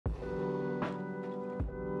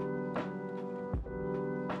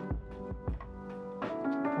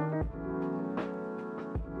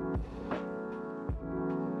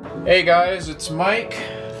Hey guys, it's Mike.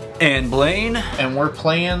 And Blaine. And we're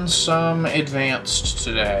playing some Advanced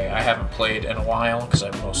today. I haven't played in a while because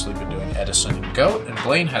I've mostly been doing Edison and Goat, and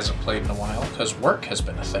Blaine hasn't played in a while because work has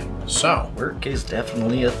been a thing. So, work is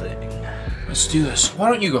definitely a thing. Let's do this.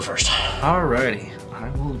 Why don't you go first? Alrighty.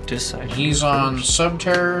 I will decide. He's on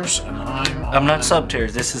Subterrors, and I'm not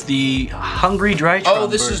Subterrors. This is the Hungry Drytron. Oh,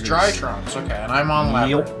 this is Drytrons. Okay, and I'm on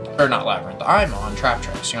Labyrinth. Or not Labyrinth. I'm on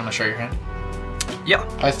Traptrix. You want to show your hand? Yeah.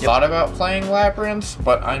 I thought about playing Labyrinth,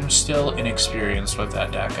 but I'm still inexperienced with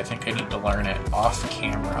that deck. I think I need to learn it off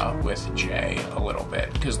camera with Jay a little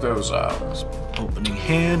bit, because those opening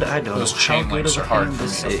hand, I don't. Those chain links are hard for me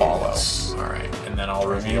to follow. All right, and then I'll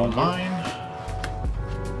reveal mine.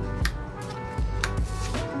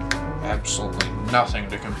 Absolutely nothing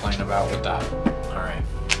to complain about with that. All right,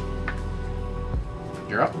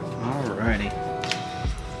 you're up. Alrighty.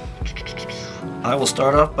 I will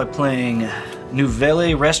start off by playing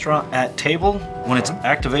Nouvelles Restaurant at Table. When it's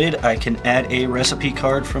activated, I can add a recipe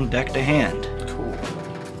card from deck to hand. Cool.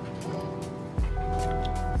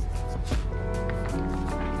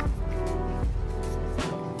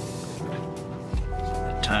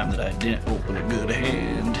 The time that I didn't open a good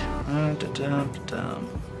hand.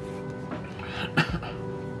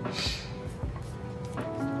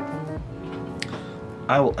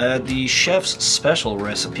 I will add the chef's special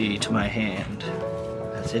recipe to my hand,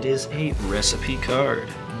 as it is a recipe card.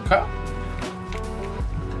 Okay. I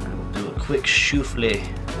will do a quick souffle.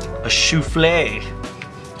 A souffle.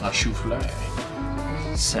 A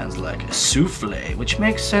souffle. Sounds like a souffle, which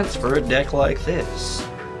makes sense for a deck like this.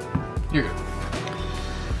 You're good.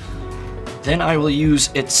 Then I will use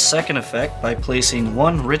its second effect by placing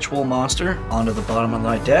one ritual monster onto the bottom of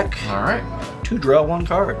my deck. Alright. To draw one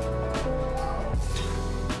card.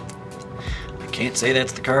 I can't say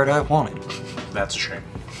that's the card I wanted. That's a shame.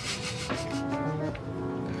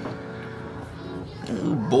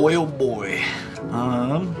 Oh boy, oh boy.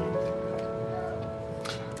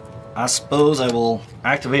 I suppose I will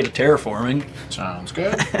activate a terraforming. Sounds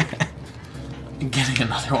good. Getting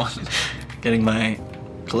another one. Getting my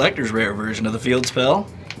collector's rare version of the field spell.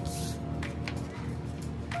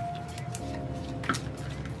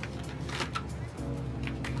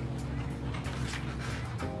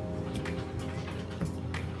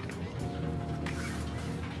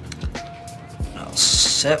 I'll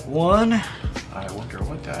set one. I wonder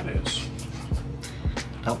what that is.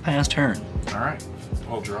 I'll pass turn. Alright.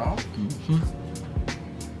 We'll draw.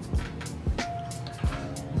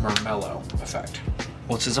 Mermello effect.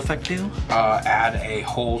 What's his effect do? Add a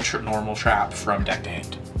whole normal trap from deck to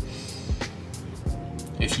hand.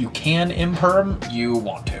 If you can imperm, you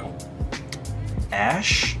want to.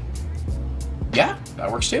 Ash? Yeah,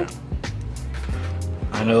 that works too.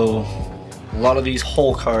 I know a lot of these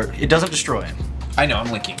whole cards. It doesn't destroy him. I know,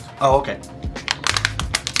 I'm linking. Oh, okay.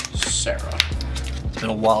 Sarah. It's been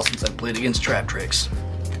a while since I played against Traptrix.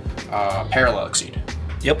 Parallel Exceed.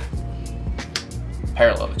 Yep.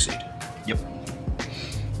 Parallel Exceed. Yep.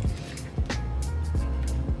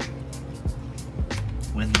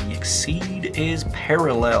 When the Exceed is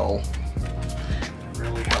parallel. It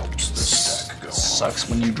really helps this deck go Sucks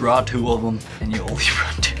when you draw two of them and you only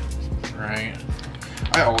run two. Right.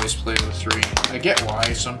 I always play with three. I get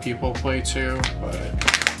why some people play two, but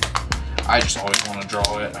I just always want to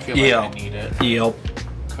draw it. I feel like I need it. Yep.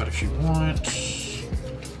 Cut if you want.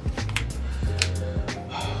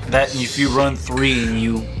 That, and if you run three and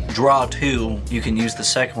you draw two, you can use the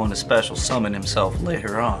second one to special summon himself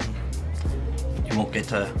later on. You won't get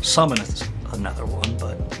to summon another one,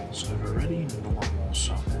 but... So I've already normal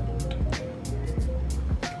summoned.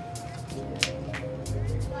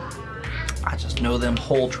 I just know them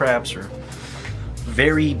whole traps are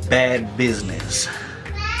very bad business.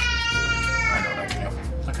 I know what I can do.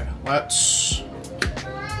 Okay, let's...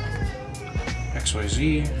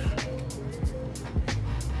 XYZ.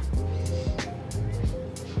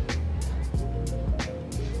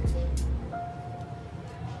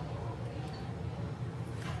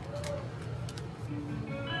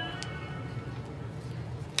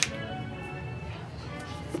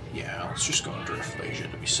 Yeah, let's just go into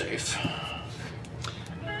Rafflesia to be safe.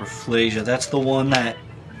 Rafflesia, that's the one that...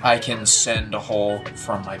 I can send a hole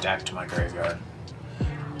from my deck to my graveyard.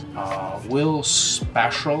 Will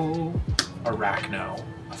special Arachno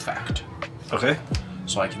effect. Okay.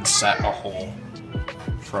 So I can set a hole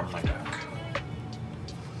from my deck.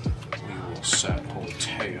 We will set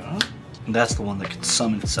Holtea. That's the one that can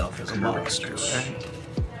summon itself as a monster, right?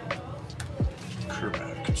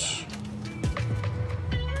 Correct.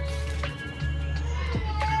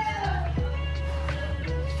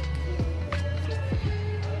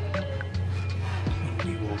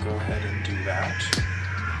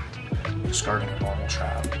 discarding a normal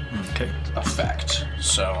trap Okay. effect,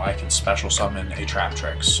 so I can special summon a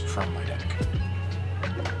Traptrix from my deck.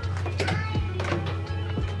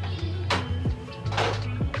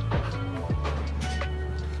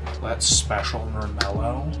 Let's special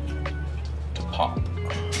Mermello to pop.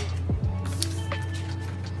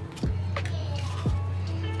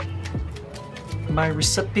 My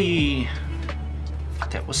recipe.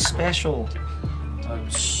 That was special.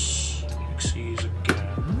 Let's Xyz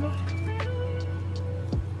again.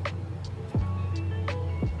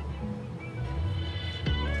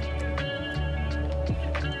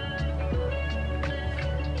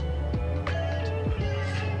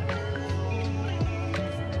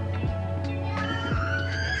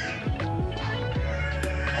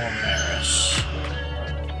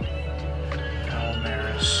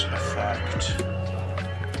 Almaris effect.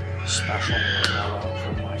 Special Mermello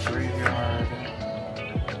from my graveyard.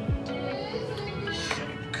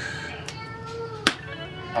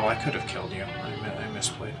 Oh, I could have killed you. I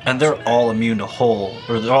misplayed. And they're all immune to hull,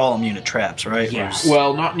 or they're all immune to traps, right? Yeah. Or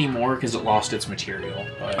Well, not anymore because it lost its material.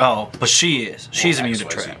 But but she is. She's immune to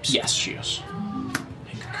XYZ. traps. Yes, she is.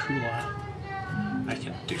 Kula. I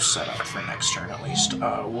can do setup for next turn at least.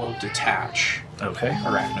 We'll detach Okay.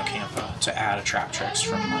 Arachnocampa to add a Traptrix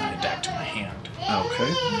from my deck to my hand.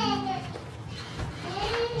 Okay.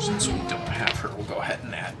 Since we don't have her, we'll go ahead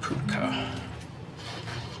and add Puka.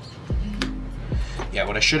 Yeah,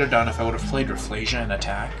 what I should have done if I would have played Rafflesia and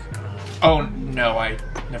attack. Oh no,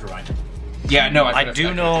 never mind. Yeah, no, I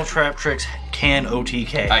do know Traptrix can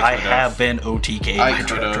OTK. I have been OTK'd by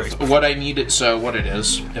Traptrix. What I needed, so what it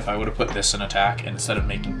is, if I would have put this in attack instead of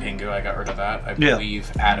making Pingu, I got rid of that. I believe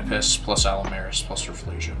Adipus plus Alamaris plus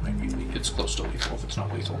Rafflesia. Maybe it's close to lethal if it's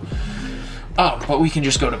not lethal. But we can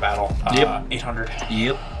just go to battle. 800.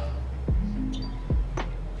 Yep.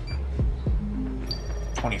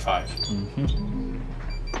 25.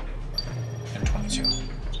 And 22.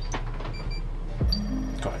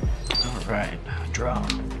 Go ahead. Alright, draw.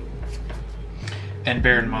 And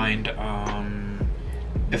bear in mind,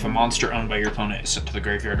 if a monster owned by your opponent is sent to the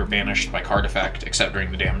graveyard or banished by card effect, except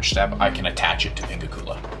during the damage step, I can attach it to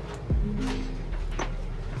Pingakula.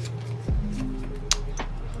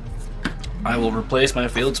 I will replace my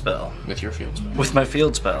field spell. With your field spell. With my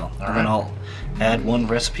field spell. All and then right. I'll add one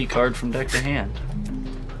recipe card from deck to hand.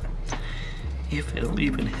 If it'll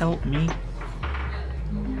even help me.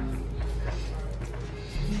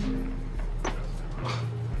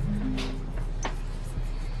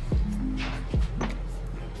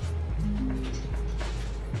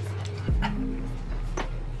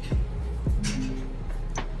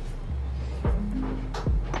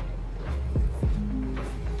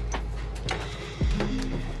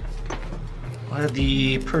 I'll add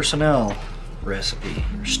the personnel recipe,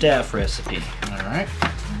 or staff recipe. Alright.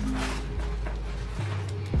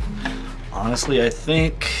 Honestly, I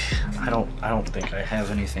think I don't think I have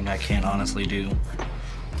anything I can't honestly do.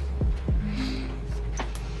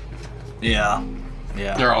 Yeah.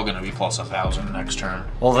 They're all gonna be plus 1,000 next turn.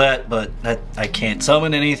 Well, that I can't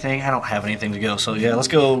summon anything. I don't have anything to go. So yeah, let's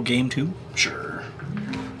go game 2. Sure.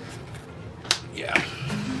 Yeah.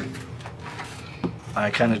 I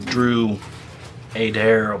kind of drew a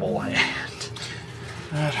terrible hand.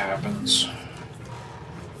 That happens.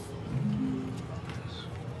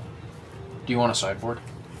 Do you want a sideboard?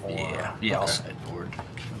 Or- Yeah, I'll sideboard.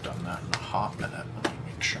 I've done that in a hot minute. Let me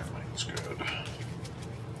make sure mine's good.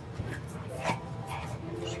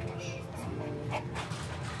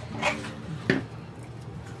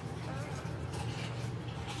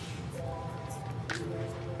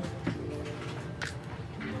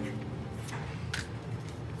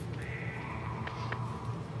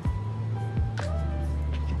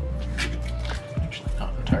 Actually,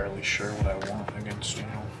 not entirely sure what I want against you.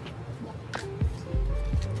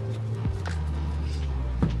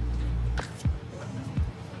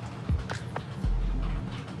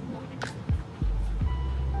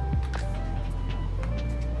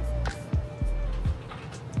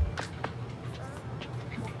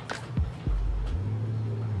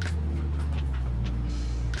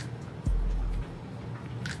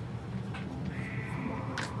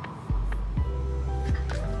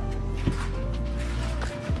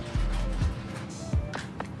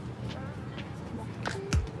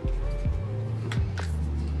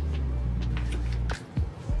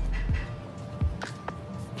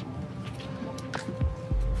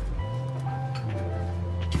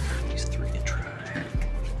 These 3 to try.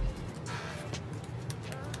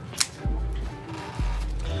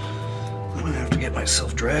 I'm gonna have to get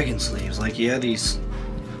myself dragon sleeves. Like, yeah, these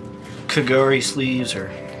Kagari sleeves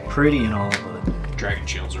are pretty and all, but Dragon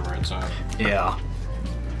shields are where it's at. yeah.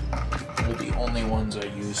 They're the only ones I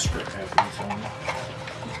use for everything.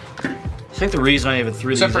 I think the reason I even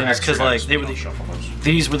threw these in is because like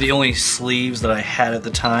these were the only sleeves that I had at the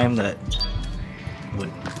time that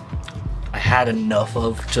I had enough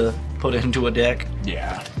of to put into a deck.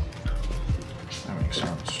 Yeah, that makes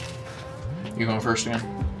sense. You going first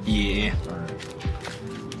again? Yeah. All right.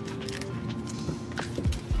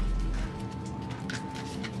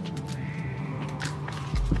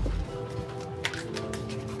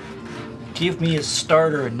 Give me a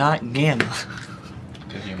starter, not gamma.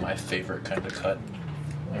 Give you my favorite kind of cut.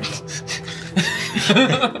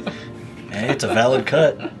 Hey, it's a valid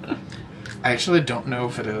cut. I actually don't know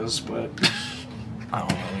if it is, but I don't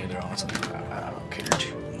know either, honestly. I don't care.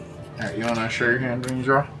 Alright, you want to show your hand when you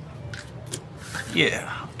draw?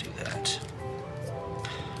 Yeah, I'll do that.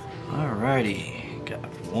 Alrighty, got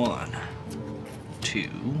 1, 2,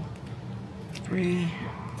 3,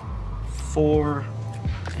 4,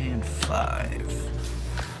 and 5.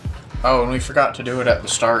 Oh, and we forgot to do it at the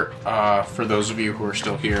start, for those of you who are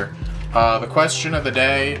still here. The question of the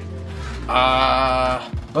day,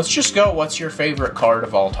 let's just go, what's your favorite card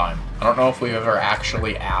of all time? I don't know if we've ever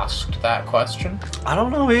actually asked that question. I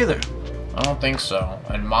don't know either. I don't think so.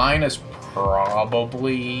 And mine is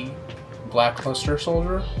probably Blackluster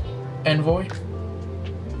Soldier Envoy.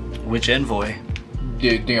 Which Envoy?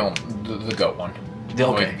 The GOAT one.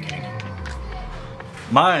 Okay.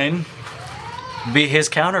 Mine be his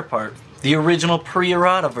counterpart, the original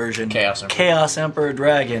pre-errata version, Chaos Emperor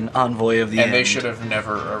Dragon, Envoy of the End. And they should have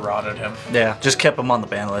never errated him. Yeah, just kept him on the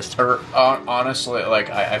ban list. Honestly, like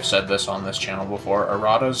I've said this on this channel before,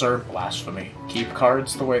 erratas are blasphemy. Keep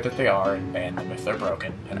cards the way that they are and ban them if they're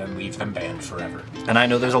broken, and then leave them banned forever. And I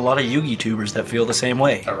know there's a lot of Yugi tubers that feel the same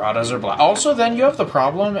way. Erratas are Also, then you have the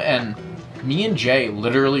problem, and me and Jay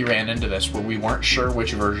literally ran into this where we weren't sure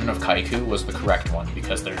which version of Kaiku was the correct one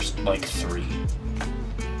because there's like 3.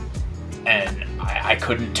 And I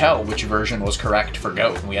couldn't tell which version was correct for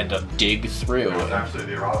GOAT, and we had to dig through. It was actually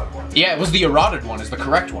the errated one. Yeah, it was the errated one is the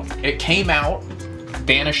correct one. It came out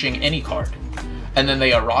banishing any card, and then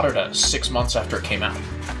they errated us 6 months after it came out.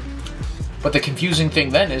 But the confusing thing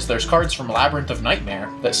then is there's cards from Labyrinth of Nightmare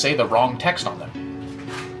that say the wrong text on them.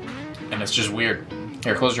 And it's just weird.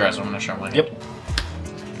 Here, close your eyes, I'm going to show my hand. Yep.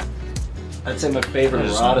 I'd say my favorite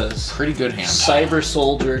erratas. Pretty good hand. Cyber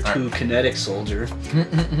Soldier to Kinetic Soldier.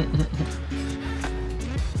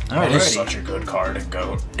 It is such a good card in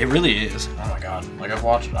GOAT. It really is. Oh my god. Like I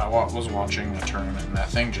was watching a tournament and that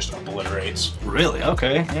thing just obliterates. Really?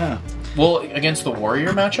 Okay, yeah. Well, against the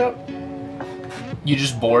Warrior matchup, you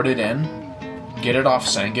just board it in, get it off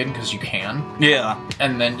Sengen because you can. Yeah.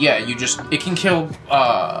 And then, yeah, it can kill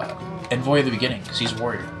Envoy at the beginning because he's a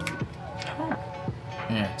Warrior.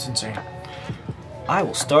 Yeah, it's insane. I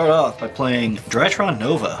will start off by playing Drytron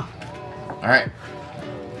Nova. Alright.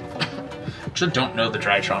 Actually, don't know the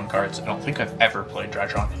Drytron cards. I don't think I've ever played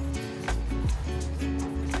Drytron.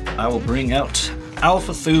 I will bring out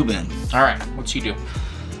Alpha Thubin. Alright, what's he do?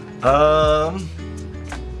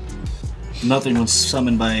 Nothing was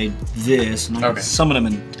summoned by this. And I can summon him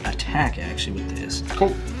and attack, actually, with this.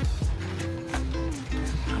 Cool.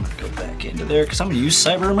 I'm going to go back into there, because I'm going to use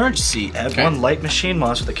Cyber Emergency. Add 1 light machine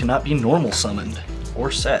monster that cannot be normal summoned, or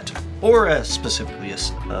set, or specifically a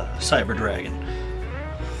Cyber Dragon.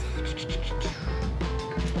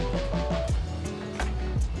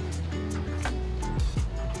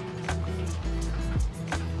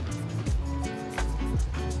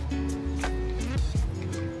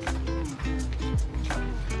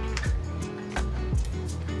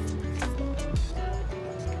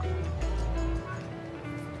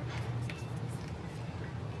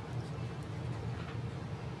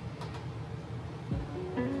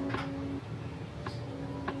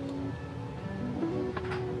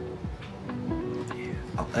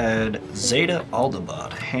 Add Zeta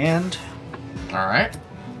Aldabad. Hand. Alright.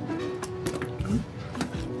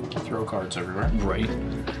 Throw cards everywhere. Right.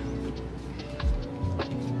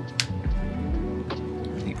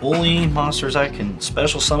 The only monsters I can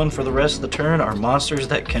special summon for the rest of the turn are monsters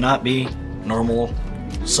that cannot be normal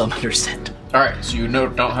summoners set. Alright, so you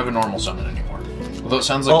don't have a normal summon anymore. Although it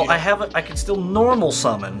sounds like I can still normal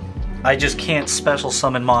summon. I just can't special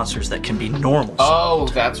summon monsters that can be normal summoned. Oh,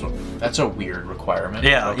 that's a weird requirement.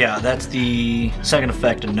 Yeah, okay. Yeah, that's the second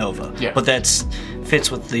effect of Nova. Yeah. But that fits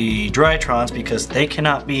with the Drytrons because they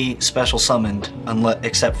cannot be special summoned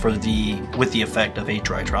except for with the effect of a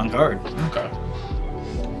Drytron card. Okay.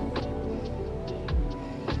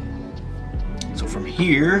 So from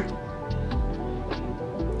here,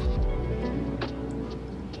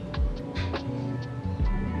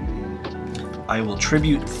 I will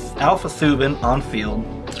tribute Alpha Thubin on field.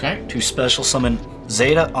 Okay. To special summon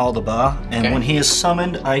Zeta Aldaba, and when he is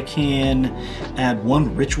summoned, I can add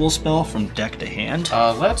 1 ritual spell from deck to hand.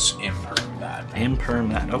 Let's imperm that. Imperm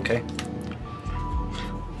that, okay.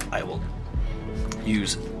 I will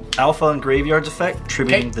use Alpha and Graveyard's effect,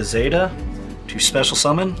 tributing the Zeta to special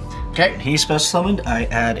summon. Okay. When he's special summoned, I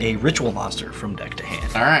add a ritual monster from deck to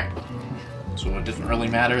hand. Alright. So it didn't really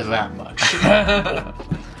matter that much.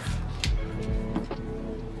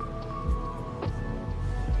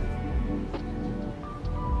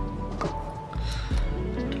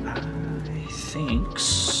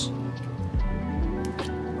 Thinks.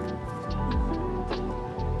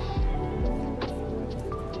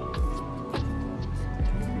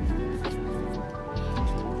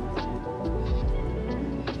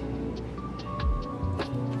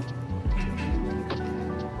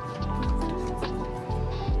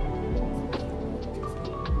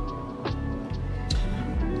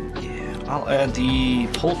 Yeah, I'll add the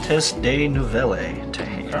Poultice de Nouvelles to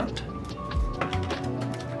hand.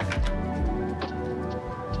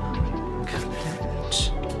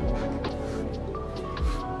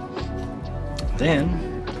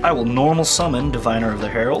 Then, I will normal summon Diviner of the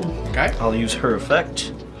Herald. Okay. I'll use her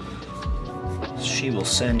effect. She will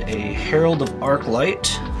send a Herald of Arclight,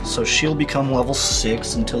 so she'll become level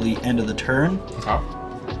 6 until the end of the turn. Okay.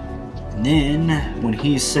 And then, when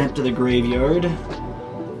he's sent to the graveyard,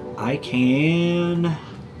 I can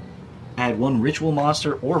add 1 ritual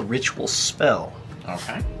monster or ritual spell.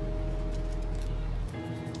 Okay.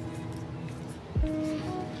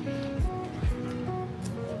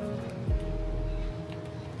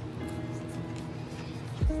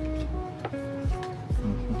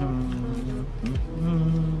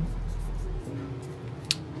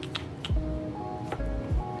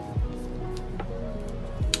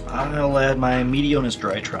 I'll add my Medionis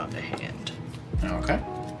Drytron to hand. Okay.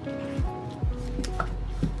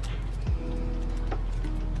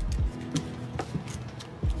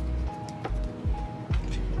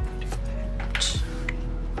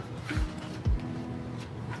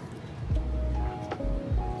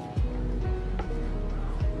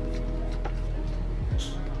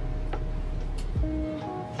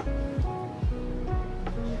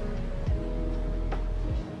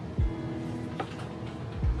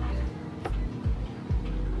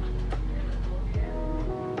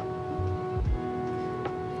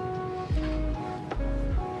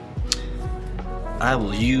 I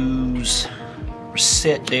will use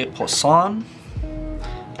Reset de Poisson.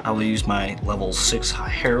 I will use my level 6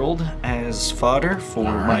 Herald as fodder for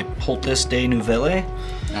my Poultice de Nouvelles.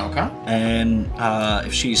 Okay. And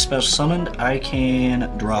if she's special summoned, I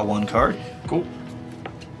can draw 1 card. Cool.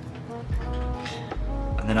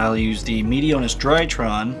 And then I'll use the Medionis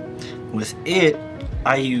Drytron. With it,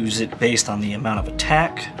 I use it based on the amount of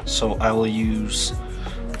attack. So I will use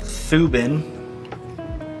Thubin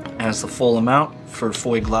as the full amount for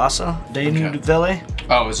Foy Glassa de Nouvelles.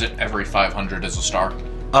 Oh, is it every 500 is a star?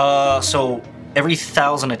 So every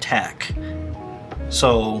 1,000 attack.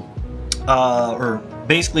 So, or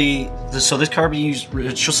basically, so this card will be used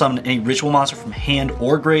to summon any ritual monster from hand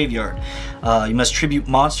or graveyard. You must tribute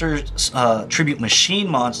monsters, tribute machine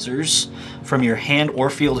monsters from your hand or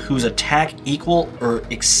field whose attack equal or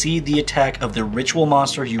exceed the attack of the ritual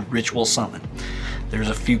monster you ritual summon. There's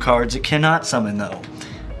a few cards it cannot summon though.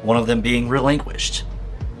 One of them being Relinquished,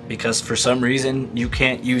 because for some reason you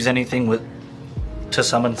can't use anything to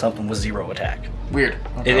summon something with 0 attack. Weird.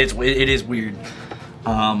 Okay. It is weird.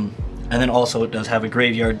 And then also it does have a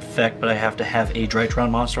graveyard effect, but I have to have a Drytron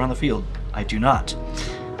monster on the field. I do not.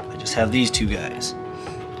 I just have these 2 guys.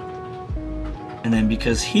 And then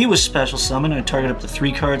because he was special summoned, I target up to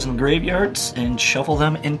 3 cards in the graveyards and shuffle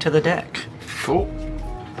them into the deck. Cool.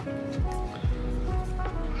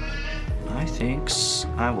 I think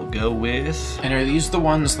I will go with... And are these the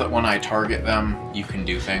ones that when I target them, you can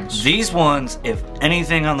do things? These ones, if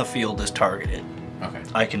anything on the field is targeted, okay,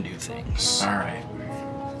 I can do things. Alright.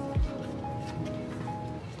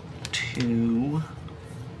 2,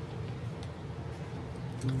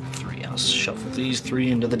 3. I'll shuffle these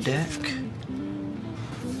 3 into the deck.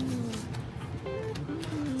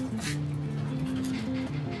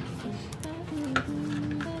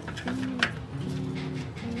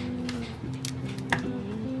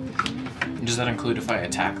 Does that include if I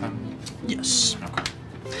attack them? Yes. Okay.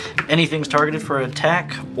 Anything's targeted for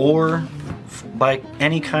attack or by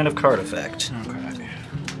any kind of card effect. Okay.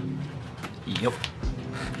 Yep.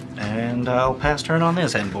 And I'll pass turn on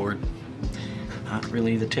this end board. Not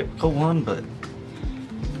really the typical one, but...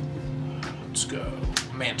 Let's go.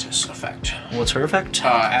 Mantis effect. What's her effect?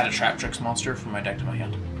 Add a Traptrix monster from my deck to my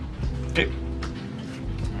hand. Okay.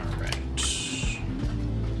 Alright.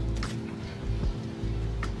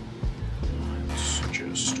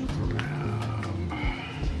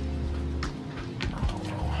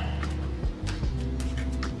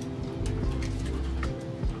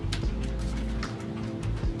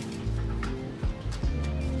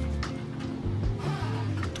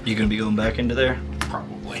 You gonna be going back into there?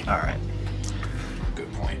 Probably. All right.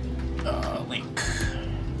 Good point. Link.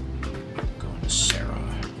 Going to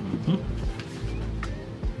Sarah.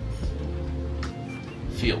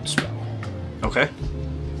 Field spell. Okay.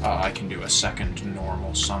 I can do a second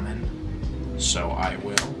normal summon. So I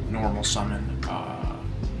will normal summon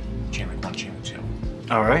Chain Link 1, Chain Link 2.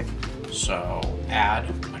 All right. So add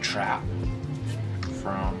a trap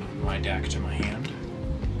from my deck to my hand.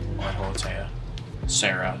 Or Holotea.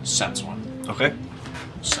 Sarah sets one. Okay.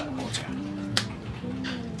 Set Holotea.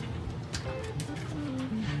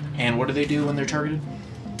 And what do they do when they're targeted?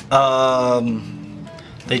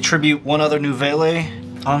 They tribute one other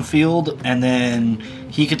Nouvelles on field, and then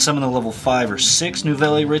he can summon a level 5 or 6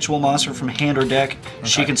 Nouvelles ritual monster from hand or deck. Okay.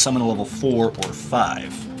 She can summon a level 4 or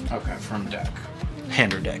 5. Okay, from deck.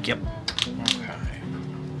 Hand or deck, yep. Okay.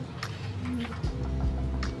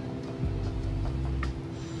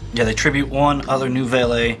 Yeah, they tribute one other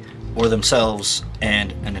Nouvelles or themselves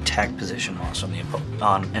and an attack position monster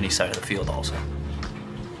on any side of the field also.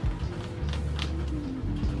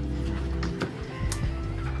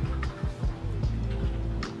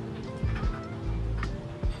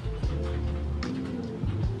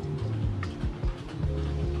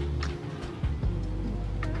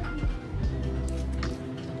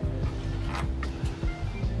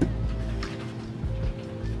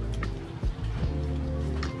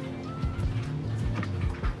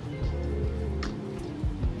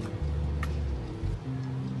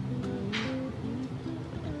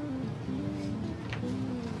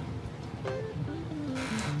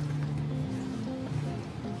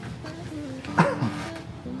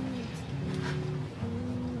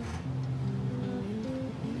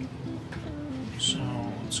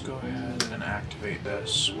 Go ahead and activate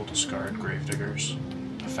this. We'll discard Gravedigger's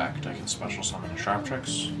effect. I can special summon a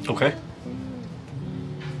Traptrix. Okay.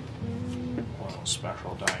 We'll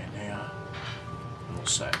special Dianea. And we'll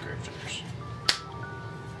set Gravediggers.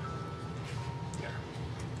 There.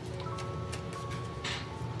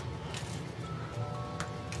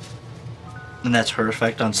 And that's her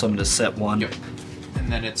effect on summon to set one? Yep.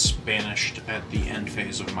 And then it's banished at the end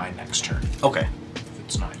phase of my next turn. Okay. If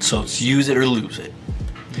it's not used. So it's use it or lose it.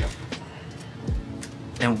 Yep.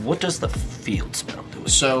 And what does the field spell do?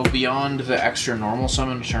 So beyond the extra normal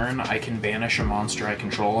summon turn, I can banish a monster I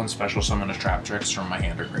control and special summon a Traptrix from my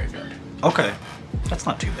hand or graveyard. Okay. That's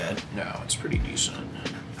not too bad. No, it's pretty decent.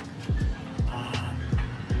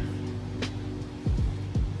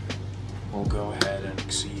 We'll go ahead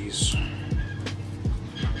and seize.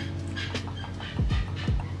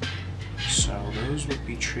 So those would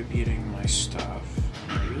be tributing my stuff.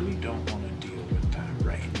 I really don't want to deal with that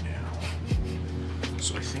right now.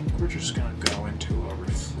 So I think we're just going to go into a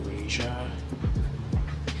Rafflesia.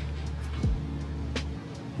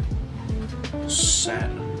 Set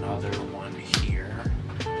another one here.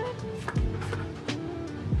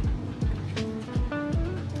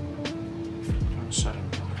 Don't set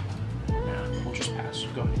another one. Yeah, we'll just pass.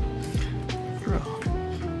 Go ahead. Draw.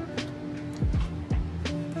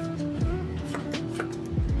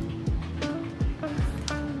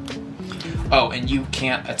 Oh, and you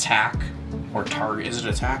can't attack or target. Is it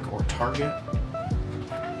attack or target?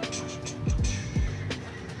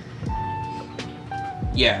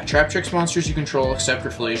 Yeah, Traptrix monsters you control except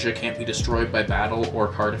Rafflesia can't be destroyed by battle or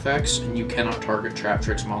card effects, and you cannot target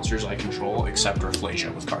Traptrix monsters I control except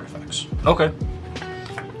Rafflesia with card effects. Okay.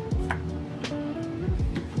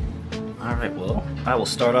 Alright, well, I will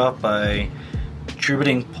start off by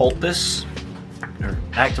tributing Poultice, or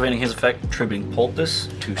activating his effect, tributing Poultice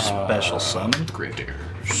to special summon.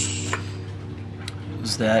 Gravediggers.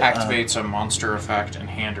 Is that Activates a monster effect in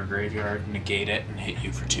hand or graveyard, negate it, and hit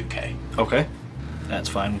you for 2k. Okay. That's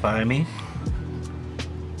fine by me.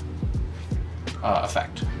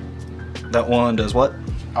 Effect. That one does what?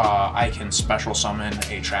 I can special summon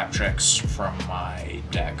a Traptrix from my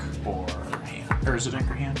deck or hand. Or is it deck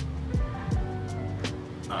or hand?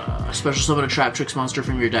 Special summon a Traptrix monster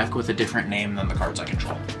from your deck with a different name than the cards I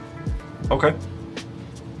control. Okay.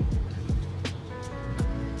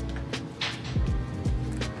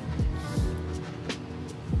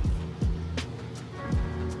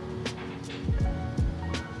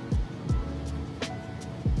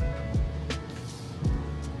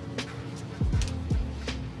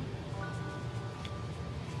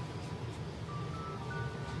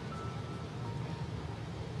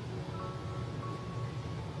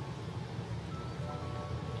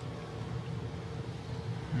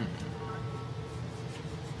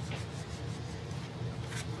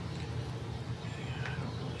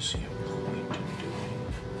 See a point in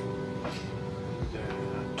doing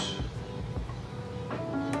that.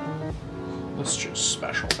 Let's just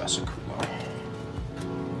special Vesicula.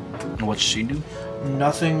 What's she do?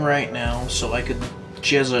 Nothing right now, so I could...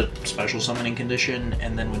 She has a special summoning condition,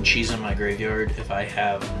 and then when she's in my graveyard, if I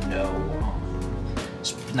have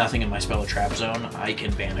nothing in my spell or trap zone, I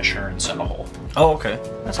can banish her and set a hole. Oh, okay.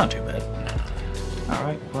 That's not too bad.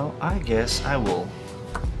 Alright, well, I guess I will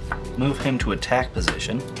move him to attack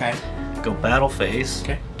position. Okay. Go battle phase.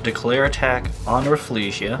 Okay. Declare attack on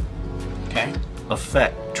Rafflesia. Okay.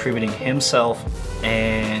 Effect, attributing himself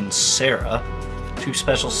and Sarah to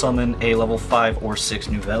special summon a level 5 or 6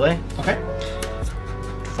 Nouvelles. Okay.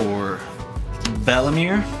 For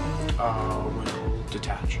Bellamere. Will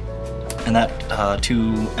detach. And that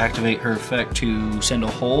to activate her effect to send a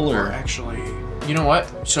hole, or actually, you know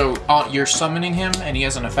what? So you're summoning him, and he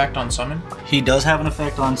has an effect on summon. He does have an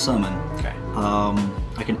effect on summon. Okay.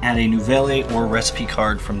 I can add a Nouvelle or recipe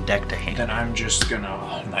card from deck to hand. Then I'm just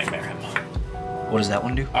gonna nightmare him. What does that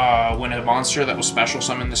one do? When a monster that was special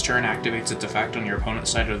summoned this turn activates its effect on your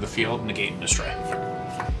opponent's side of the field, negate and destroy.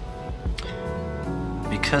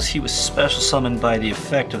 Because he was special summoned by the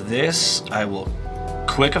effect of this, I will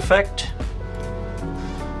quick effect.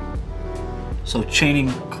 So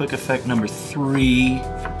chaining quick effect number 3,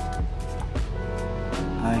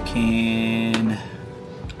 I can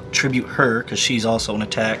tribute her, because she's also an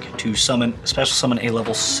attack, to special summon a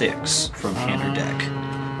level 6 from hand or deck.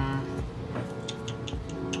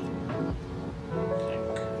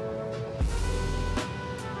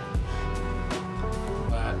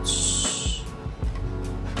 Let's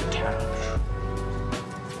detach.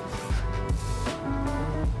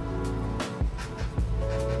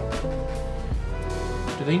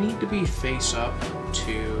 Do they need to be face up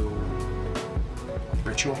to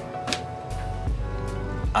ritual?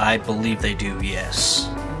 I believe they do, yes.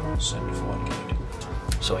 Send floodgate.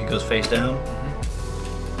 So he goes face down?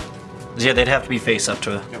 Yeah, they'd have to be face up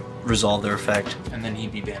to resolve their effect. And then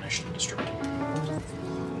he'd be banished and destroyed.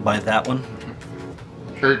 By that one?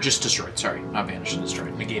 Or just destroyed, sorry. Not banished and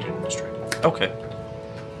destroyed. Negated and destroyed. Okay.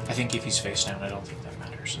 I think if he's face down, I don't think that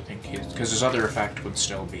matters. I think because his other effect would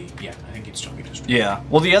still be... Yeah, I think he'd still be destroyed. Yeah.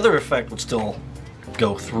 Well, the other effect would still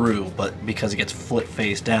go through, but because he gets flipped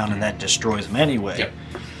face down and that destroys him anyway. Yep.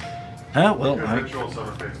 Well, Ritual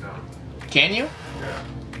summon face down. Can you? Yeah.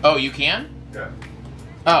 Oh, you can? Yeah.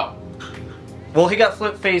 Oh. Well, he got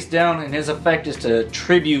flipped face down, and his effect is to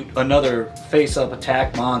tribute another face-up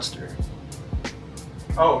attack monster.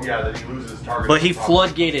 Oh, yeah, then he loses target. But he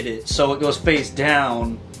floodgated it, so it goes face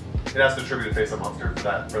down. It has to tribute a face-up monster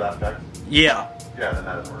for that effect? Yeah. Yeah, then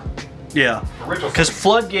that doesn't work. Yeah. Because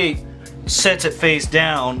floodgate sets it face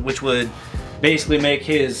down, which would basically make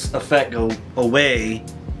his effect go away.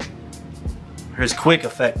 His quick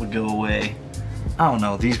effect would go away. I don't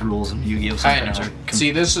know, these rules in Yu-Gi-Oh! Sometimes are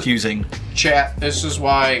confusing. Chat, this is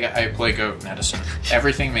why I play Goat Medicine.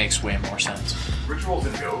 Everything makes way more sense. Rituals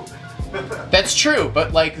in Goat? That's true,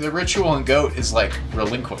 but like the ritual in Goat is like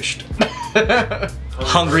relinquished.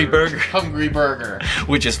 Hungry Burger. Hungry Burger.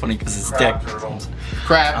 Which is funny because it's Crab deck. Turtle.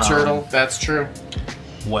 Crab Turtle, that's true.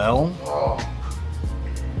 Well... Oh.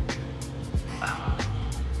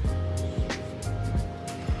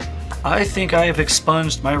 I think I have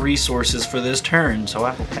expunged my resources for this turn, so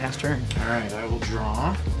I will pass turn. Alright, I will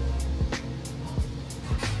draw.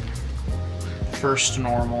 First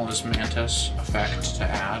normal is Mantis, effect to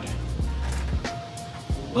add.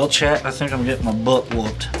 Well, chat, I think I'm getting my butt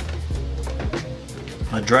whooped.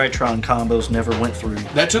 My Drytron combos never went through.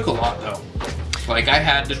 That took a lot, though. Like, I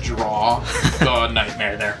had to draw the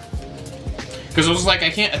nightmare there. Because it was like, I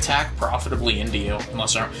can't attack profitably into you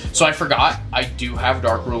unless I'm... So I forgot, I do have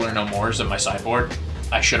Dark Ruler No Mores in my sideboard.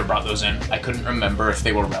 I should have brought those in. I couldn't remember if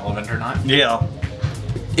they were relevant or not. Yeah.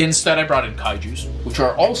 Instead, I brought in Kaijus, which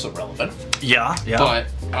are also relevant. Yeah, yeah. But,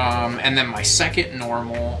 and then my second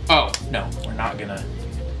normal... Oh, no, we're not gonna...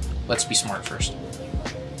 Let's be smart first.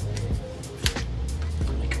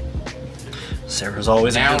 Sarah's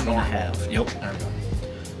always Now a good one to normal. have. Yep. There we go.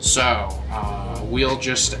 So, we'll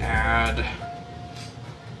just add...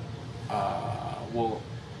 we'll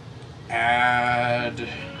add...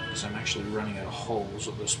 Because I'm actually running out of holes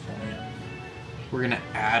at this point. We're gonna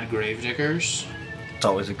add Gravediggers. It's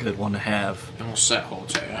always a good one to have. And we'll set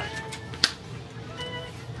Holtea.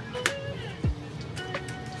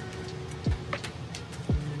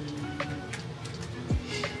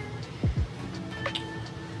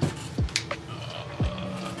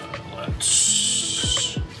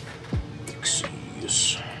 Let's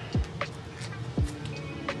excuse.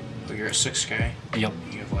 Oh, you're at 6K? Yep.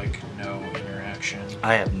 You have like no interaction.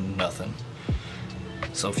 I have nothing.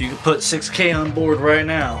 So if you could put 6K on board right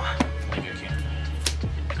now. I think I can.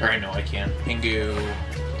 Or I know I can. Pingu.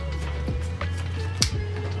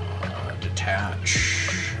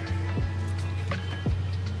 attach.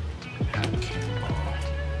 Add cannonball.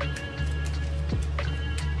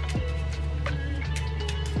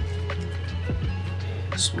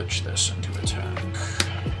 Switch this into attack.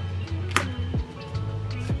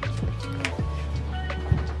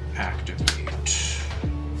 Activate.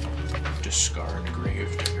 Discard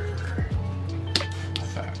Gravedigger.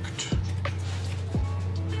 Effect.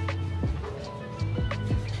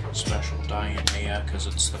 Special Dianea because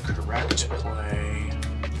it's the correct play.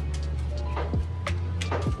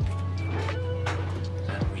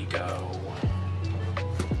 Then we go.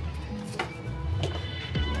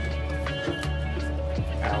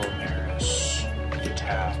 Allomeris.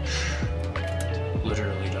 Detach.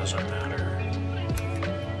 Literally doesn't matter.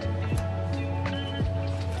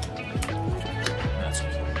 That's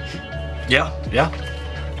it. Yeah.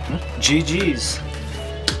 GG's.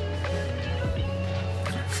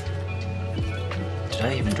 Did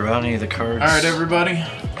I even draw any of the cards? Alright, everybody.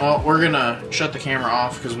 Well, we're gonna shut the camera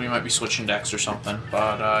off because we might be switching decks or something.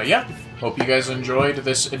 But, yeah. Hope you guys enjoyed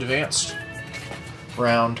this advanced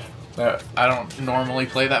round. I don't normally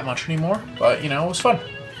play that much anymore, but, you know, it was fun.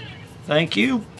 Thank you.